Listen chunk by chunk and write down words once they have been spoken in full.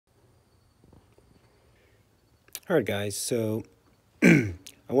Alright guys, so I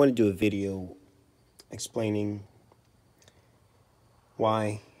want to do a video explaining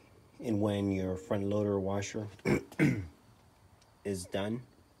why and when your front loader washer is done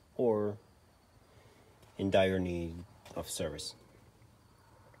or in dire need of service.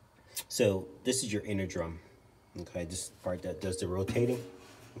 So this is your inner drum, okay, this part that does the rotating,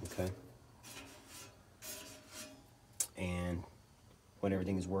 okay, and when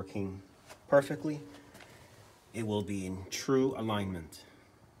everything is working perfectly, it will be in true alignment.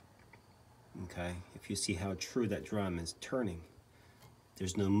 Okay, if you see how true that drum is turning,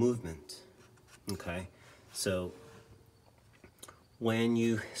 there's no movement. Okay, so when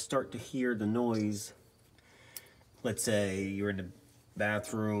you start to hear the noise, let's say you're in the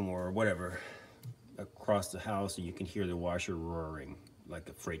bathroom or whatever across the house and you can hear the washer roaring like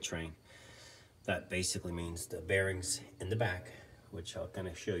a freight train, that basically means the bearings in the back, which I'll kind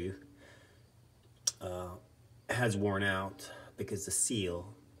of show you, has worn out because the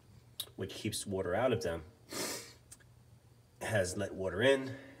seal, which keeps water out of them, has let water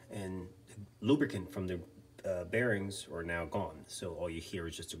in, and the lubricant from the bearings are now gone. So all you hear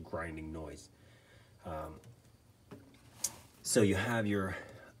is just a grinding noise. So you have your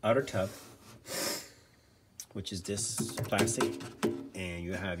outer tub, which is this plastic, and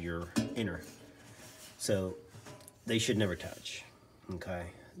you have your inner. So they should never touch, okay?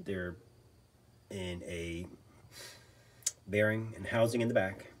 They're in a bearing and housing in the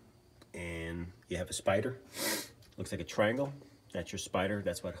back, and you have a spider, looks like a triangle. That's your spider.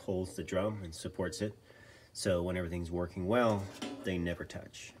 That's what holds the drum and supports it. So when everything's working well, they never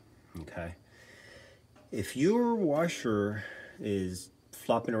touch, okay? If your washer is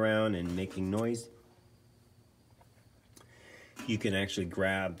flopping around and making noise, you can actually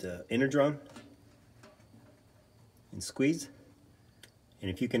grab the inner drum and squeeze, and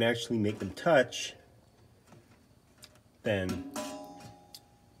if you can actually make them touch, then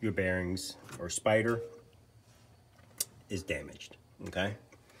your bearings or spider is damaged, okay?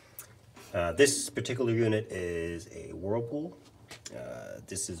 This particular unit is a Whirlpool.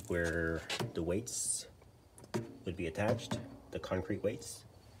 This is where the weights would be attached, the concrete weights.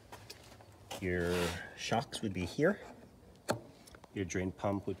 Your shocks would be here. Your drain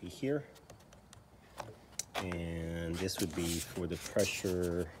pump would be here. And this would be for the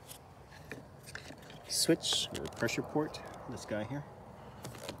pressure switch or pressure port, this guy here.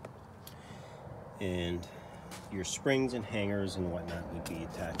 And your springs and hangers and whatnot would be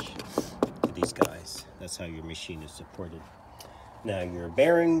attached to these guys. That's how your machine is supported. Now your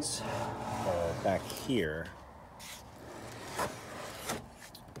bearings are back here.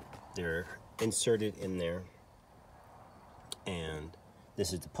 They're inserted in there, and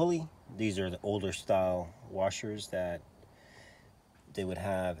this is the pulley. These are the older style washers that they would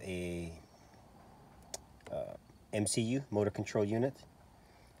have a MCU, motor control unit,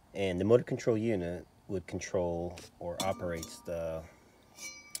 and the motor control unit would control or operates the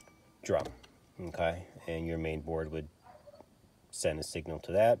drum, okay, and your main board would send a signal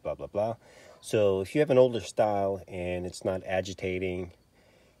to that, blah blah blah. So if you have an older style and it's not agitating,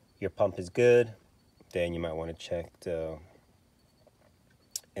 your pump is good, then you might want to check the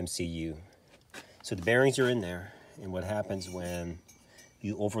MCU. So the bearings are in there, and what happens when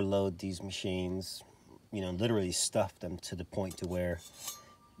you overload these machines, you know, literally stuff them to the point to where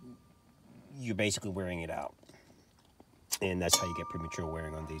you're basically wearing it out, and that's how you get premature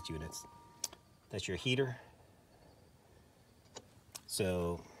wearing on these units. That's your heater.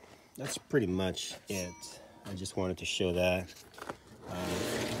 So that's pretty much it. I just wanted to show that.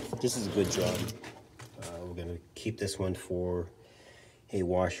 This is a good drum. We're gonna keep this one for a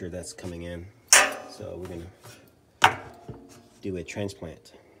washer that's coming in. So we're gonna do a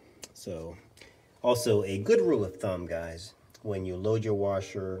transplant. So also a good rule of thumb, guys, when you load your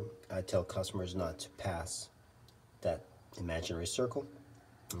washer, I tell customers not to pass that imaginary circle,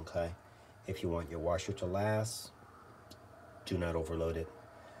 okay? If you want your washer to last, do not overload it.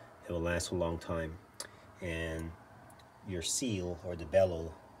 It will last a long time. And your seal or the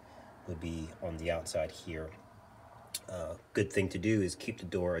bellow would be on the outside here. Good thing to do is keep the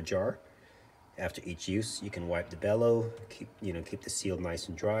door ajar. After each use, you can wipe the bellow, keep the seal nice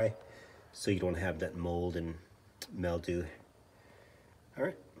and dry, so you don't have that mold and mildew. All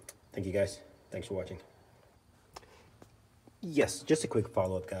right, thank you guys. Thanks for watching. Yes, just a quick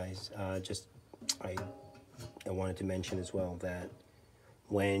follow-up, guys. I wanted to mention as well that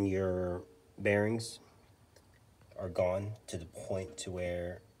when your bearings are gone to the point to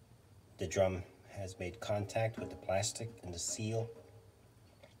where the drum has made contact with the plastic and the seal,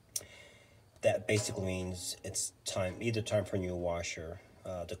 that basically means it's time, either time for a new washer.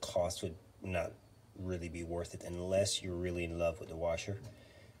 The cost would not really be worth it unless you're really in love with the washer.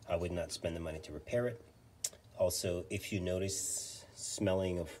 I would not spend the money to repair it. Also, if you notice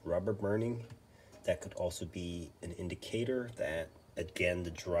smelling of rubber burning, that could also be an indicator that, again,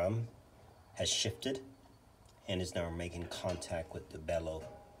 the drum has shifted and is now making contact with the bellow.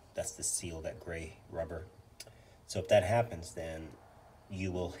 That's the seal, that gray rubber. So if that happens, then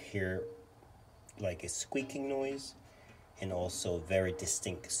you will hear like a squeaking noise and also a very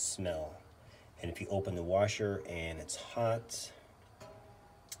distinct smell. And if you open the washer and it's hot,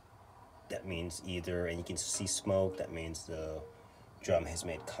 that means either, and you can see smoke, that means the drum has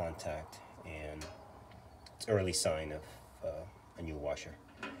made contact, and it's early sign of a new washer.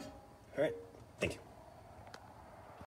 All right, thank you.